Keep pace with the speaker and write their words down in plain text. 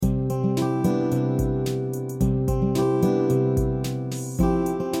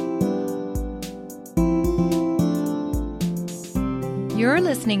You're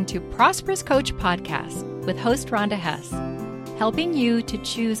listening to Prosperous Coach Podcast with host Rhonda Hess, helping you to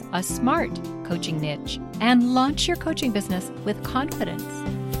choose a smart coaching niche and launch your coaching business with confidence.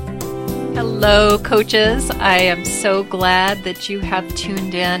 Hello, coaches. I am so glad that you have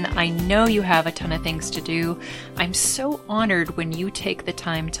tuned in. I know you have a ton of things to do. I'm so honored when you take the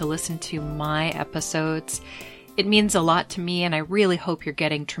time to listen to my episodes. It means a lot to me, and I really hope you're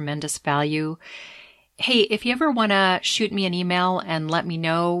getting tremendous value. Hey, if you ever want to shoot me an email and let me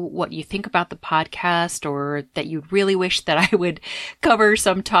know what you think about the podcast or that you really wish that I would cover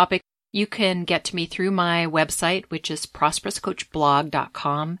some topic, you can get to me through my website, which is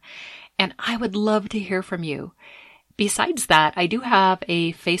prosperouscoachblog.com, and I would love to hear from you. Besides that, I do have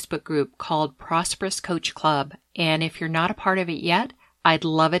a Facebook group called Prosperous Coach Club, and if you're not a part of it yet, I'd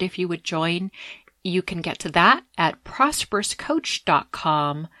love it if you would join. You can get to that at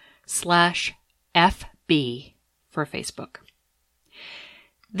prosperouscoach.com/FB for Facebook.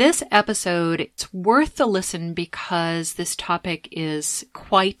 This episode, it's worth the listen because this topic is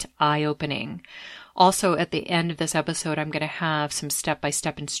quite eye-opening. Also, at the end of this episode, I'm going to have some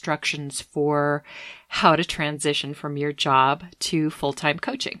step-by-step instructions for how to transition from your job to full-time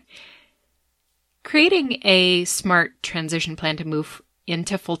coaching. Creating a smart transition plan to move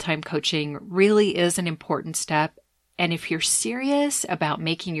into full-time coaching really is an important step. And if you're serious about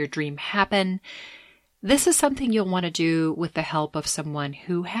making your dream happen, this is something you'll want to do with the help of someone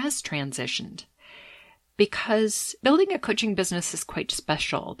who has transitioned. Because building a coaching business is quite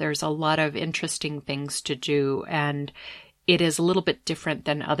special. There's a lot of interesting things to do, and it is a little bit different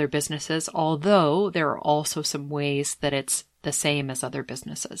than other businesses, although there are also some ways that it's the same as other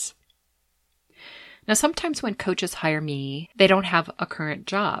businesses. Now, sometimes when coaches hire me, they don't have a current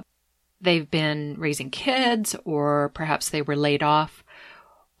job. They've been raising kids, or perhaps they were laid off,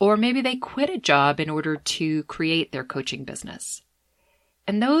 or maybe they quit a job in order to create their coaching business.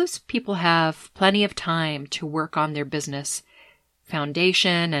 And those people have plenty of time to work on their business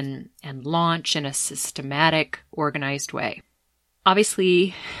foundation and launch in a systematic, organized way.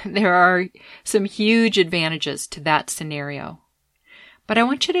 Obviously, there are some huge advantages to that scenario. But I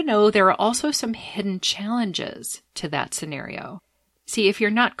want you to know there are also some hidden challenges to that scenario. See, if you're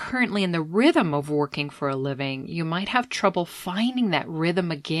not currently in the rhythm of working for a living, you might have trouble finding that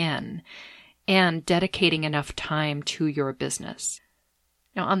rhythm again and dedicating enough time to your business.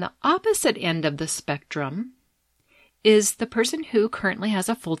 Now, on the opposite end of the spectrum is the person who currently has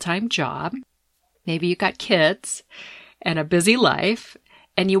a full-time job. Maybe you got kids and a busy life,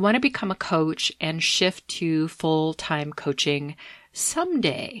 and you want to become a coach and shift to full-time coaching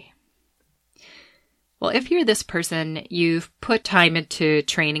someday. Well, if you're this person, you've put time into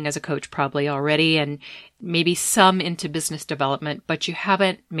training as a coach probably already, and maybe some into business development, but you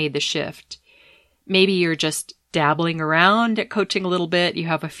haven't made the shift. Maybe you're just dabbling around at coaching a little bit. You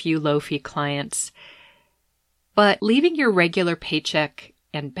have a few low-fee clients. But leaving your regular paycheck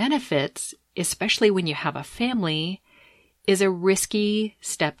and benefits, especially when you have a family, is a risky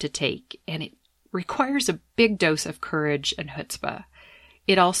step to take, and it requires a big dose of courage and chutzpah.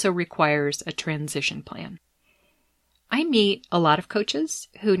 It also requires a transition plan. I meet a lot of coaches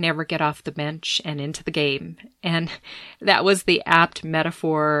who never get off the bench and into the game, and that was the apt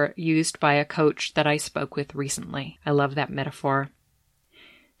metaphor used by a coach that I spoke with recently. I love that metaphor.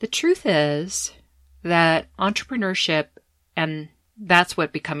 The truth is that entrepreneurship, and that's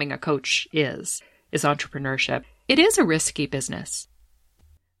what becoming a coach is entrepreneurship. It is a risky business.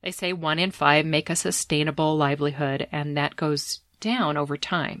 They say 1 in 5 make a sustainable livelihood, and that goes down over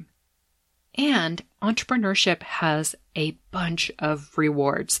time. And entrepreneurship has a bunch of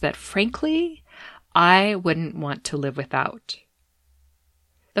rewards that, frankly, I wouldn't want to live without.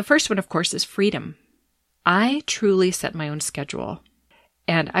 The first one, of course, is freedom. I truly set my own schedule,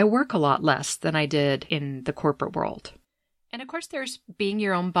 and I work a lot less than I did in the corporate world. And of course, there's being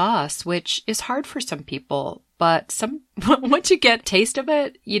your own boss, which is hard for some people, but once you get a taste of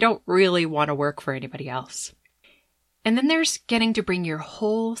it, you don't really want to work for anybody else. And then there's getting to bring your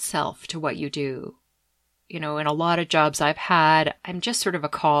whole self to what you do. You know, in a lot of jobs I've had, I'm just sort of a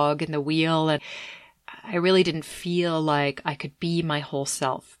cog in the wheel, and I really didn't feel like I could be my whole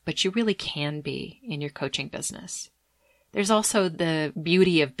self, but you really can be in your coaching business. There's also the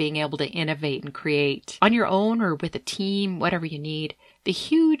beauty of being able to innovate and create on your own or with a team, whatever you need. The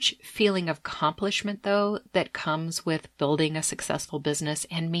huge feeling of accomplishment, though, that comes with building a successful business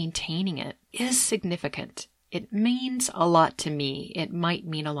and maintaining it is significant. It means a lot to me. It might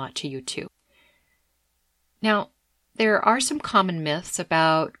mean a lot to you too. Now, there are some common myths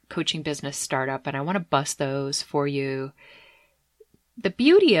about coaching business startup, and I want to bust those for you. The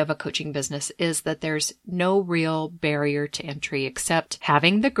beauty of a coaching business is that there's no real barrier to entry except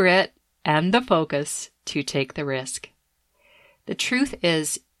having the grit and the focus to take the risk. The truth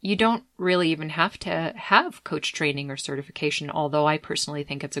is, you don't really even have to have coach training or certification, although I personally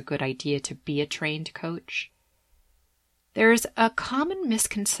think it's a good idea to be a trained coach. There's a common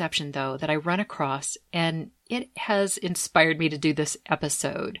misconception, though, that I run across, and it has inspired me to do this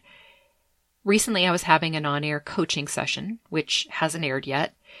episode. Recently, I was having an on-air coaching session, which hasn't aired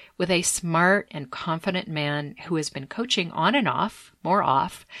yet, with a smart and confident man who has been coaching on and off, more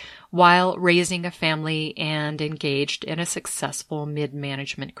off, while raising a family and engaged in a successful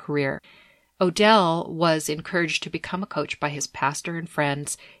mid-management career. Odell was encouraged to become a coach by his pastor and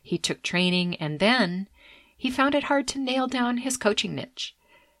friends. He took training, and then he found it hard to nail down his coaching niche.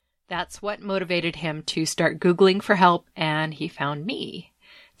 That's what motivated him to start Googling for help, and he found me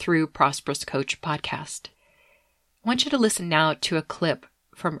through Prosperous Coach podcast. I want you to listen now to a clip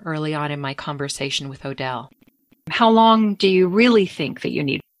from early on in my conversation with Odell. How long do you really think that you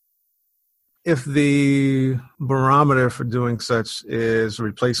need? If the barometer for doing such is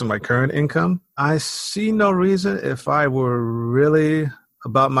replacing my current income, I see no reason, if I were really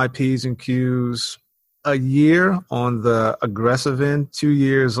about my P's and Q's, a year on the aggressive end, 2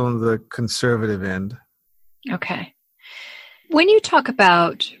 years on the conservative end. Okay. When you talk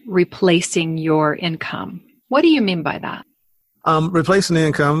about replacing your income, what do you mean by that? Replacing the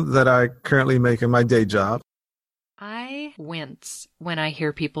income that I currently make in my day job. I wince when I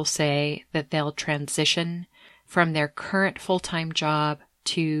hear people say that they'll transition from their current full-time job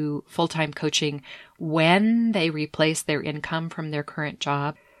to full-time coaching when they replace their income from their current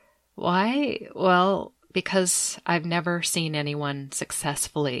job. Why? Well, because I've never seen anyone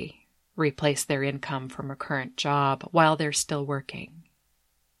successfully replace their income from a current job while they're still working.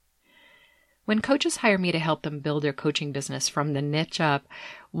 When coaches hire me to help them build their coaching business from the niche up,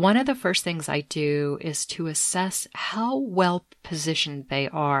 one of the first things I do is to assess how well positioned they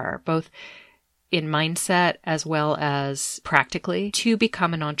are, both in mindset as well as practically, to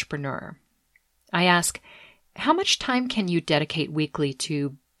become an entrepreneur. I ask, how much time can you dedicate weekly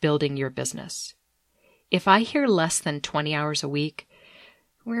to building your business? If I hear less than 20 hours a week,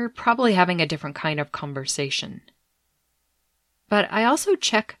 we're probably having a different kind of conversation. But I also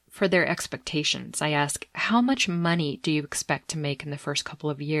check for their expectations. I ask, how much money do you expect to make in the first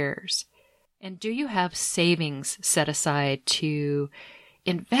couple of years? And do you have savings set aside to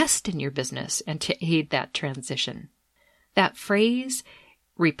invest in your business and to aid that transition? That phrase,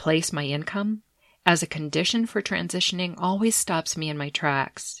 replace my income, as a condition for transitioning always stops me in my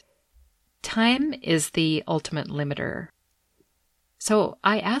tracks. Time is the ultimate limiter. So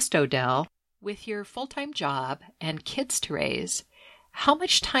I asked Odell, with your full-time job and kids to raise, how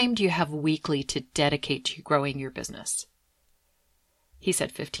much time do you have weekly to dedicate to growing your business? He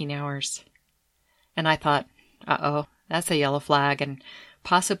said 15 hours. And I thought, uh-oh, that's a yellow flag and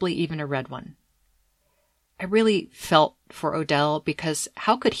possibly even a red one. I really felt for Odell because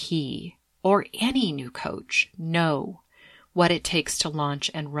how could he or any new coach know what it takes to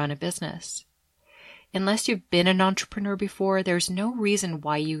launch and run a business? Unless you've been an entrepreneur before, there's no reason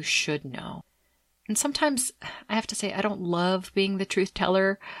why you should know. And sometimes I have to say I don't love being the truth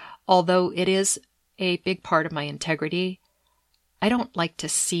teller, although it is a big part of my integrity. I don't like to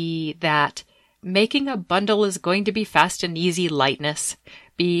see that making a bundle is going to be fast and easy lightness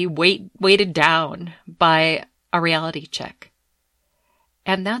be weighted down by a reality check.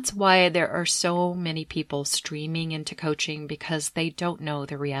 And that's why there are so many people streaming into coaching, because they don't know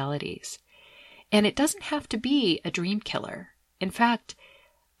the realities. And it doesn't have to be a dream killer. In fact,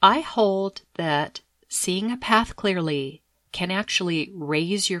 I hold that seeing a path clearly can actually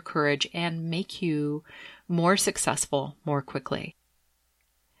raise your courage and make you more successful more quickly.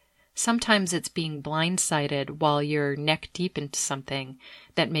 Sometimes it's being blindsided while you're neck deep into something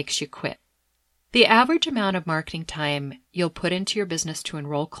that makes you quit. The average amount of marketing time you'll put into your business to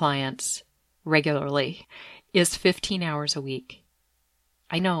enroll clients regularly is 15 hours a week.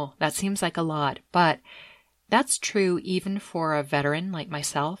 I know that seems like a lot, but that's true even for a veteran like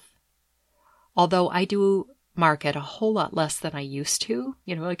myself. Although I do market a whole lot less than I used to,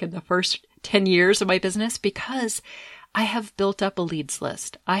 like in the first 10 years of my business, because I have built up a leads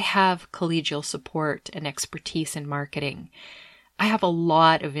list. I have collegial support and expertise in marketing. I have a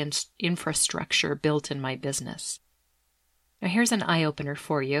lot of infrastructure built in my business. Now here's an eye-opener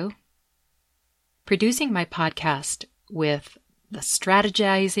for you. Producing my podcast with the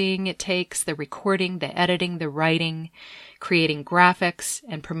strategizing it takes, the recording, the editing, the writing, creating graphics,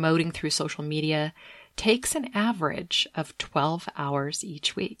 and promoting through social media takes an average of 12 hours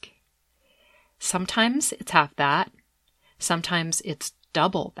each week. Sometimes it's half that. Sometimes it's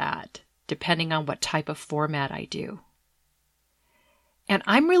double that, depending on what type of format I do. And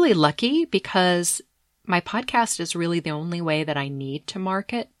I'm really lucky because my podcast is really the only way that I need to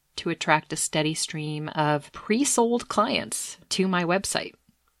market to attract a steady stream of pre-sold clients to my website.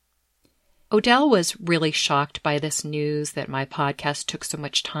 Odell was really shocked by this news that my podcast took so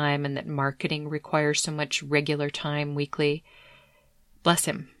much time and that marketing requires so much regular time weekly. Bless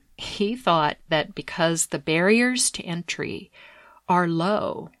him. He thought that because the barriers to entry are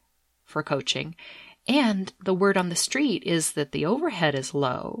low for coaching, and the word on the street is that the overhead is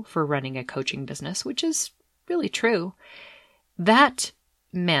low for running a coaching business, which is really true, that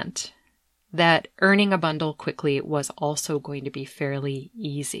meant that earning a bundle quickly was also going to be fairly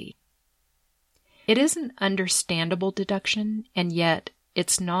easy. It is an understandable deduction, and yet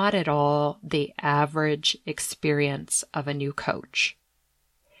it's not at all the average experience of a new coach.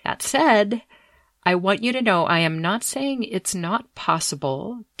 That said, I want you to know I am not saying it's not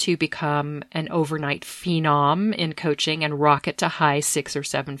possible to become an overnight phenom in coaching and rocket to high 6 or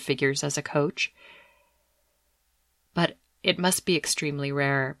 7 figures as a coach. But it must be extremely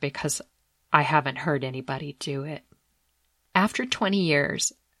rare because I haven't heard anybody do it. After 20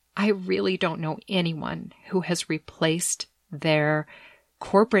 years, I really don't know anyone who has replaced their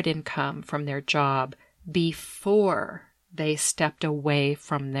corporate income from their job before they stepped away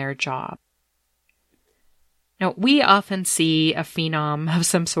from their job. Now, we often see a phenom of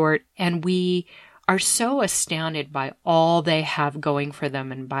some sort, and we are so astounded by all they have going for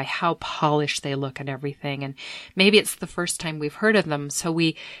them and by how polished they look and everything. And maybe it's the first time we've heard of them, so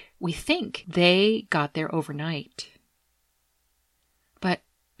we think they got there overnight. But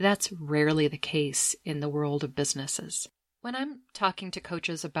that's rarely the case in the world of businesses. When I'm talking to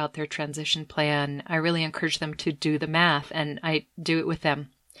coaches about their transition plan, I really encourage them to do the math, and I do it with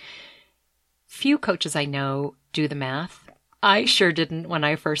them. Few coaches I know do the math. I sure didn't when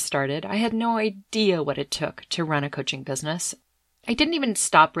I first started. I had no idea what it took to run a coaching business. I didn't even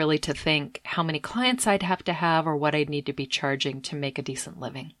stop really to think how many clients I'd have to have or what I'd need to be charging to make a decent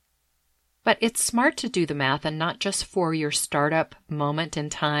living. But it's smart to do the math, and not just for your startup moment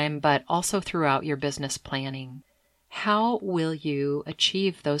in time, but also throughout your business planning. How will you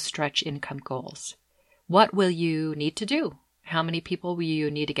achieve those stretch income goals? What will you need to do? How many people will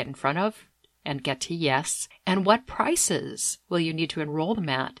you need to get in front of and get to yes? And what prices will you need to enroll them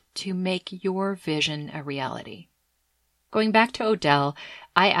at to make your vision a reality? Going back to Odell,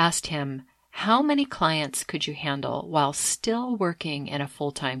 I asked him, how many clients could you handle while still working in a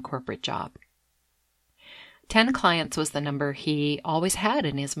full-time corporate job? 10 clients was the number he always had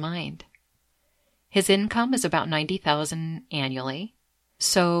in his mind. His income is about $90,000 annually.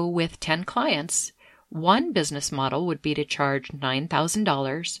 So with 10 clients, one business model would be to charge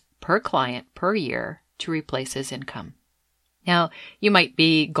 $9,000 per client per year to replace his income. Now, you might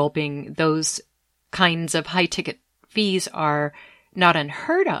be gulping. Those kinds of high-ticket fees are not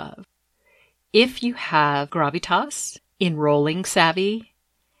unheard of if you have gravitas, enrolling savvy,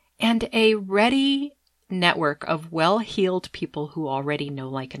 and a ready network of well-heeled people who already know,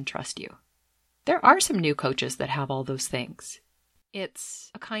 like, and trust you. There are some new coaches that have all those things.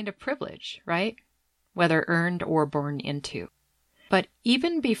 It's a kind of privilege, right? Whether earned or born into. But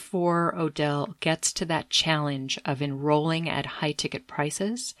even before Odell gets to that challenge of enrolling at high-ticket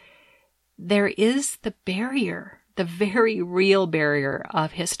prices, there is the barrier, the very real barrier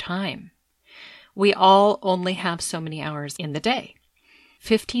of his time. We all only have so many hours in the day.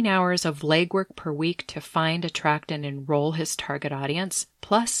 15 hours of legwork per week to find, attract, and enroll his target audience,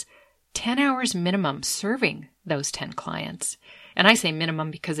 plus 10 hours minimum serving those 10 clients. And I say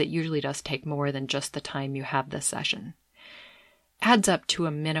minimum because it usually does take more than just the time you have this session. Adds up to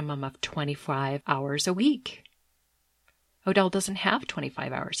a minimum of 25 hours a week. Odell doesn't have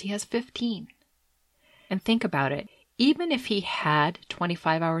 25 hours. He has 15. And think about it. Even if he had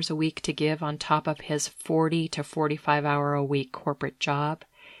 25 hours a week to give on top of his 40 to 45 hour a week corporate job,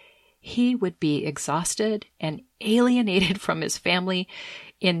 he would be exhausted and alienated from his family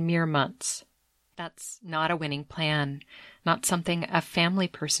in mere months. That's not a winning plan, not something a family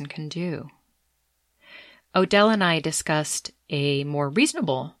person can do. Odell and I discussed a more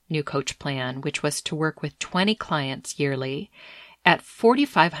reasonable new coach plan, which was to work with 20 clients yearly at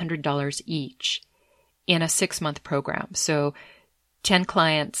 $4,500 each in a 6-month program. So 10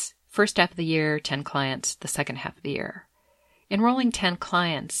 clients first half of the year, 10 clients the second half of the year. Enrolling 10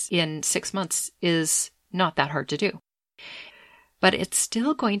 clients in 6 months is not that hard to do. But it's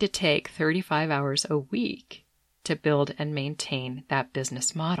still going to take 35 hours a week to build and maintain that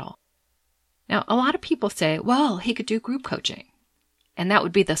business model. Now, a lot of people say, well, he could do group coaching, and that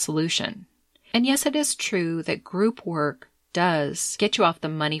would be the solution. And yes, it is true that group work does get you off the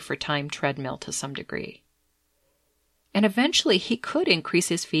money for time treadmill to some degree. And eventually he could increase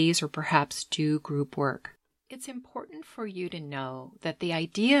his fees or perhaps do group work. It's important for you to know that the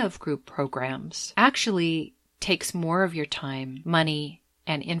idea of group programs actually takes more of your time, money,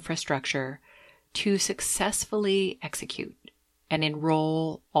 and infrastructure to successfully execute and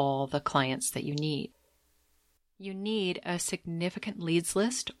enroll all the clients that you need. You need a significant leads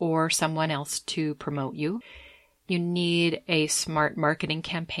list or someone else to promote you. You need a smart marketing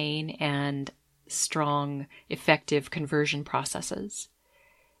campaign and strong, effective conversion processes.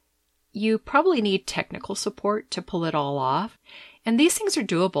 You probably need technical support to pull it all off, and these things are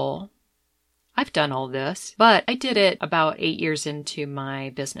doable. I've done all this, but I did it about 8 years into my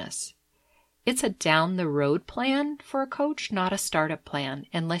business. It's a down-the-road plan for a coach, not a startup plan,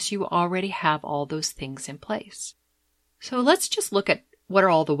 unless you already have all those things in place. So let's just look at what are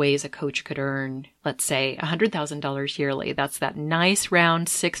all the ways a coach could earn, let's say, $100,000 yearly. That's that nice round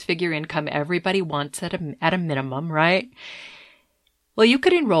six-figure income everybody wants at a minimum, right? Well, you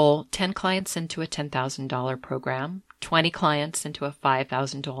could enroll 10 clients into a $10,000 program, 20 clients into a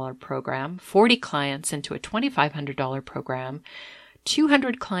 $5,000 program, 40 clients into a $2,500 program,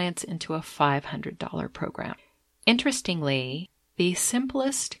 200 clients into a $500 program. Interestingly, the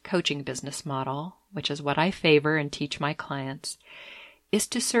simplest coaching business model, which is what I favor and teach my clients, is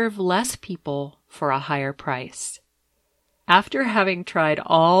to serve less people for a higher price. After having tried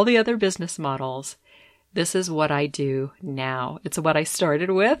all the other business models, this is what I do now. It's what I started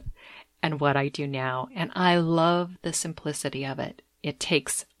with and what I do now. And I love the simplicity of it. It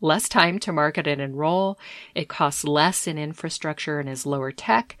takes less time to market and enroll. It costs less in infrastructure and is lower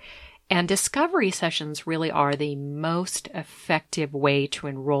tech. And discovery sessions really are the most effective way to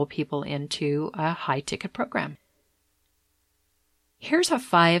enroll people into a high-ticket program. Here's a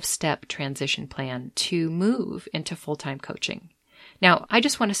 5-step transition plan to move into full-time coaching. Now, I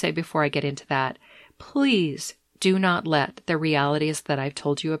just want to say before I get into that, please do not let the realities that I've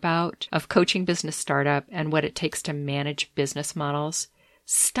told you about of coaching business startup and what it takes to manage business models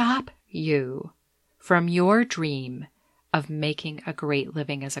stop you from your dream of making a great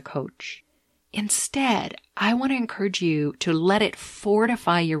living as a coach. Instead, I want to encourage you to let it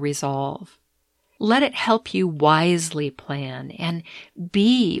fortify your resolve. Let it help you wisely plan and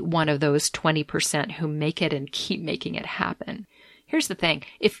be one of those 20% who make it and keep making it happen. Here's the thing.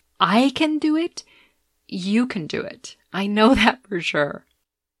 If I can do it, you can do it. I know that for sure.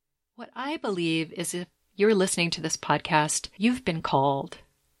 What I believe is if you're listening to this podcast, you've been called.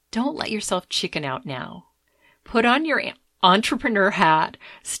 Don't let yourself chicken out now. Put on your entrepreneur hat,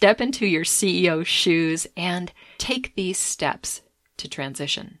 step into your CEO shoes, and take these steps to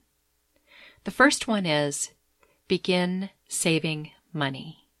transition. The first one is begin saving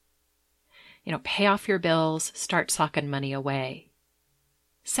money. Pay off your bills, start socking money away.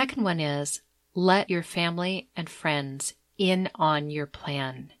 Second one is let your family and friends in on your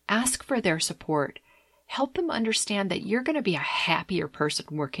plan. Ask for their support. Help them understand that you're going to be a happier person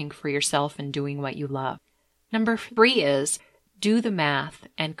working for yourself and doing what you love. Number 3 is do the math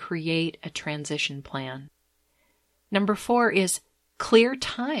and create a transition plan. Number 4 is clear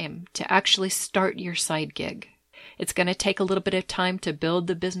time to actually start your side gig. It's going to take a little bit of time to build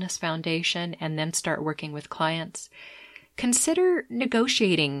the business foundation and then start working with clients. Consider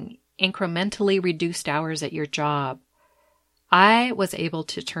negotiating incrementally reduced hours at your job. I was able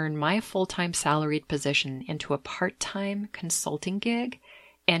to turn my full-time salaried position into a part-time consulting gig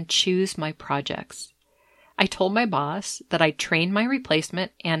and choose my projects. I told my boss that I'd train my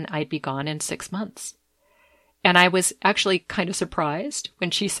replacement and I'd be gone in 6 months. And I was actually kind of surprised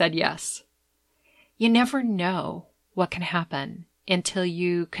when she said yes. You never know what can happen until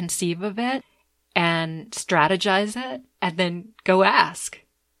you conceive of it and strategize it and then go ask.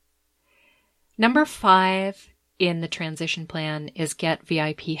 Number 5 in the transition plan is get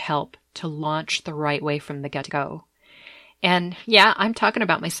VIP help to launch the right way from the get-go. And yeah, I'm talking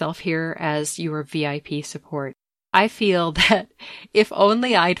about myself here as your VIP support. I feel that if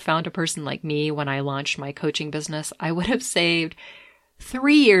only I'd found a person like me when I launched my coaching business, I would have saved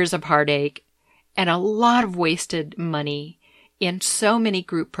 3 years of heartache and a lot of wasted money in so many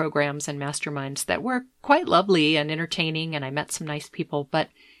group programs and masterminds that were quite lovely and entertaining, and I met some nice people, but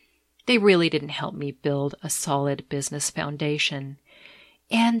they really didn't help me build a solid business foundation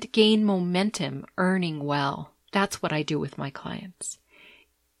and gain momentum earning well. That's what I do with my clients.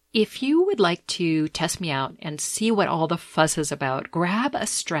 If you would like to test me out and see what all the fuss is about, grab a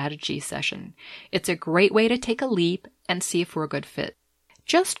strategy session. It's a great way to take a leap and see if we're a good fit.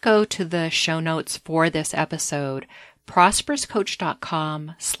 Just go to the show notes for this episode,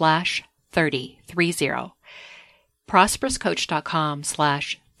 prosperouscoach.com/30.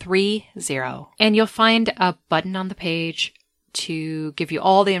 prosperouscoach.com/30. And you'll find a button on the page to give you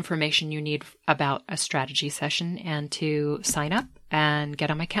all the information you need about a strategy session and to sign up and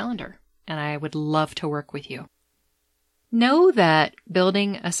get on my calendar. And I would love to work with you. Know that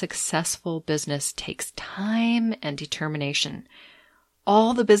building a successful business takes time and determination.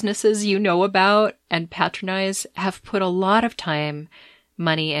 All the businesses you know about and patronize have put a lot of time,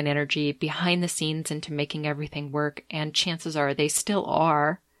 money, and energy behind the scenes into making everything work, and chances are they still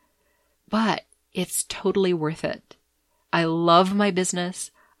are. But it's totally worth it. I love my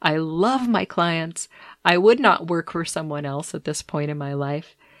business. I love my clients. I would not work for someone else at this point in my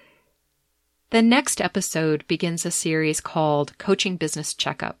life. The next episode begins a series called Coaching Business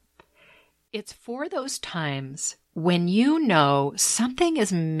Checkup. It's for those times when you know something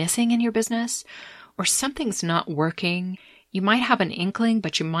is missing in your business or something's not working. You might have an inkling,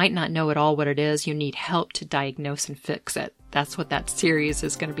 but you might not know at all what it is. You need help to diagnose and fix it. That's what that series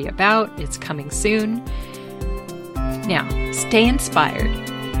is going to be about. It's coming soon. Now, stay inspired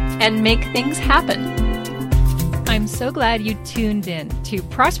and make things happen. I'm so glad you tuned in to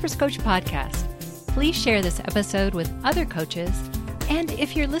Prosperous Coach Podcast. Please share this episode with other coaches. And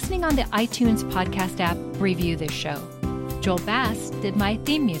if you're listening on the iTunes podcast app, review this show. Joel Bass did my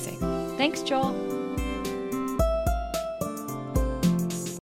theme music. Thanks, Joel.